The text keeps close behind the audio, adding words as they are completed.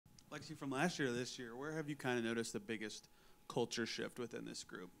Lexie, from last year to this year, where have you kind of noticed the biggest culture shift within this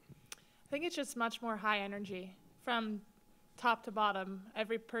group? I think it's just much more high energy from top to bottom.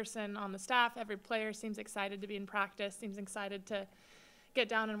 Every person on the staff, every player seems excited to be in practice, seems excited to get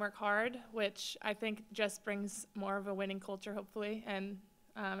down and work hard, which I think just brings more of a winning culture, hopefully, and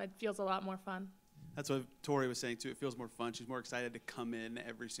it feels a lot more fun. That's what Tori was saying, too. It feels more fun. She's more excited to come in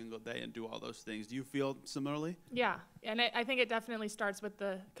every single day and do all those things. Do you feel similarly? Yeah, and I think it definitely starts with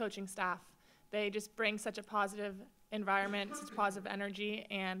the coaching staff. They just bring such a positive environment, such positive energy,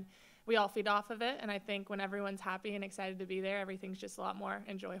 and we all feed off of it. And I think when everyone's happy and excited to be there, everything's just a lot more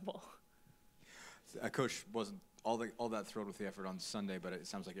enjoyable. Coach wasn't all that thrilled with the effort on Sunday, but it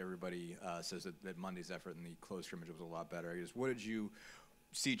sounds like everybody says that Monday's effort in the close scrimmage was a lot better. What did you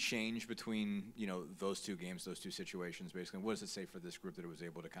see change between those two games, those two situations, basically? What does it say for this group that it was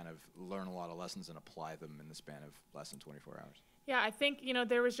able to kind of learn a lot of lessons and apply them in the span of less than 24 hours? Yeah, I think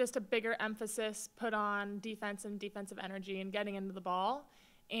there was just a bigger emphasis put on defense and defensive energy and getting into the ball.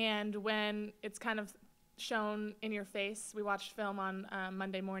 And when it's kind of shown in your face, we watched film on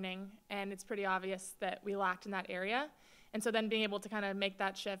Monday morning, and it's pretty obvious that we lacked in that area. And so then being able to kind of make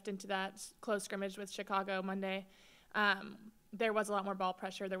that shift into that close scrimmage with Chicago Monday, there was a lot more ball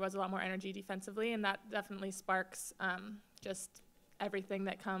pressure, there was a lot more energy defensively, and that definitely sparks just everything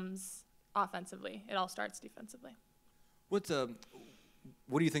that comes offensively. It all starts defensively. What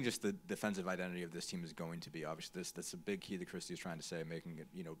do you think just the defensive identity of this team is going to be? Obviously, that's a big key that Christy is trying to say, making it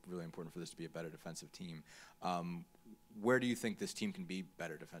really important for this to be a better defensive team. Where do you think this team can be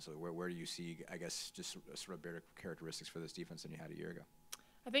better defensively? Where do you see, I guess, just sort of better characteristics for this defense than you had a year ago?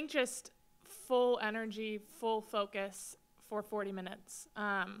 I think just full energy, full focus for 40 minutes.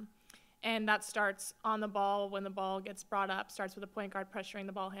 And that starts on the ball when the ball gets brought up, starts with the point guard pressuring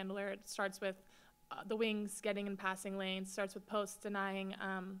the ball handler. It starts with the wings getting in passing lanes, starts with posts denying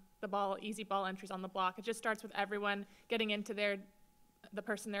the ball, easy ball entries on the block. It just starts with everyone getting into the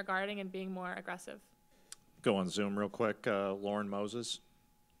person they're guarding and being more aggressive. Go on Zoom real quick. Lauren Moses.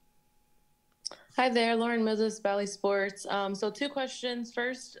 Hi there, Lauren Moses, Valley Sports. So 2 questions.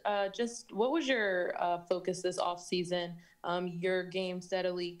 First, just what was your focus this off season? Your game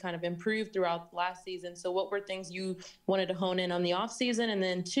steadily kind of improved throughout last season. So what were things you wanted to hone in on the off season? And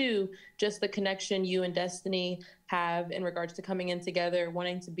then 2, just the connection you and Destiny have in regards to coming in together,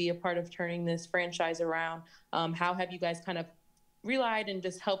 wanting to be a part of turning this franchise around. How have you guys kind of relied and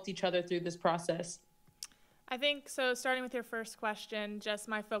just helped each other through this process? I think so. Starting with your first question, just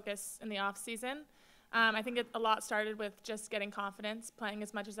my focus in the off season. I think a lot started with just getting confidence, playing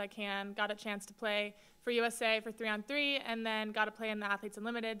as much as I can. Got a chance to play for USA for 3-on-3, and then got to play in the Athletes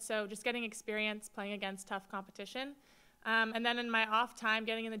Unlimited. So just getting experience playing against tough competition. And then in my off time,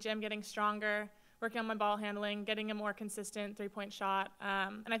 getting in the gym, getting stronger, working on my ball handling, getting a more consistent 3-point shot.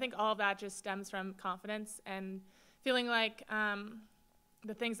 And I think all of that just stems from confidence and feeling like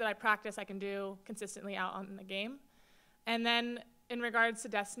the things that I practice I can do consistently out on the game. And then in regards to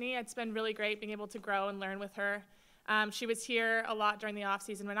Destiny, it's been really great being able to grow and learn with her. She was here a lot during the off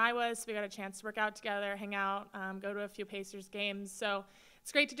season when I was, so we got a chance to work out together, hang out, go to a few Pacers games. So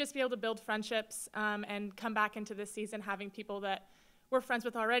it's great to just be able to build friendships and come back into this season having people that we're friends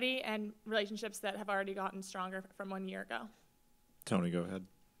with already and relationships that have already gotten stronger from 1 year ago. Tony, go ahead.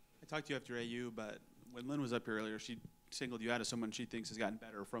 I talked to you after AU, but when Lynn was up here earlier, she singled you out as someone she thinks has gotten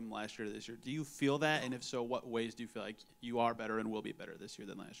better from last year to this year. Do you feel that? And if so, what ways do you feel like you are better and will be better this year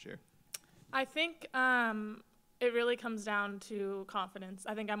than last year? I think it really comes down to confidence.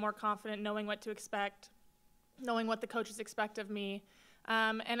 I think I'm more confident knowing what to expect, knowing what the coaches expect of me.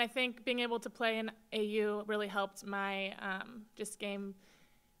 And I think being able to play in AU really helped my just game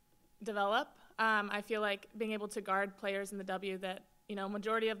develop. I feel like being able to guard players in the W that,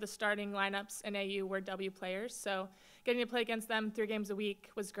 majority of the starting lineups in AU were W players. So getting to play against them 3 games a week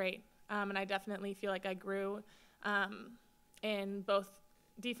was great. And I definitely feel like I grew in both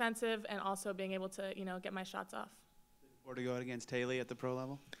defensive and also being able to, get my shots off. Or to go out against Haley at the pro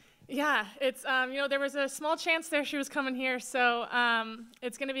level? Yeah, it's, there was a small chance there she was coming here. So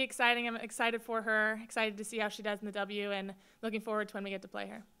it's going to be exciting. I'm excited for her, excited to see how she does in the W, and looking forward to when we get to play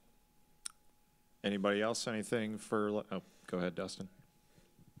her. Anybody else? Anything for go ahead, Dustin.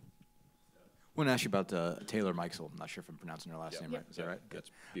 I want to ask you about Taylor Mikesell. I'm not sure if I'm pronouncing her last name right. Is that right?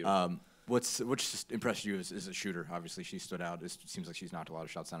 That's beautiful. What's just impressed you as a shooter? Obviously, she stood out. It seems like she's knocked a lot of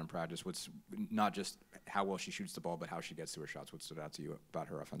shots down in practice. What's not just how well she shoots the ball, but how she gets to her shots? What stood out to you about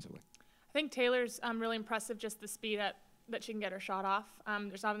her offensively? I think Taylor's really impressive, just the speed that she can get her shot off.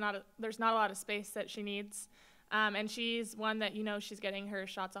 There's not a lot of space that she needs. And she's one that, she's getting her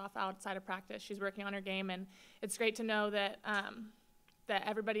shots off outside of practice. She's working on her game, and it's great to know that that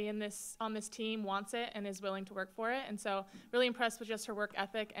everybody on this team wants it and is willing to work for it. And so really impressed with just her work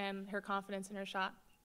ethic and her confidence in her shot.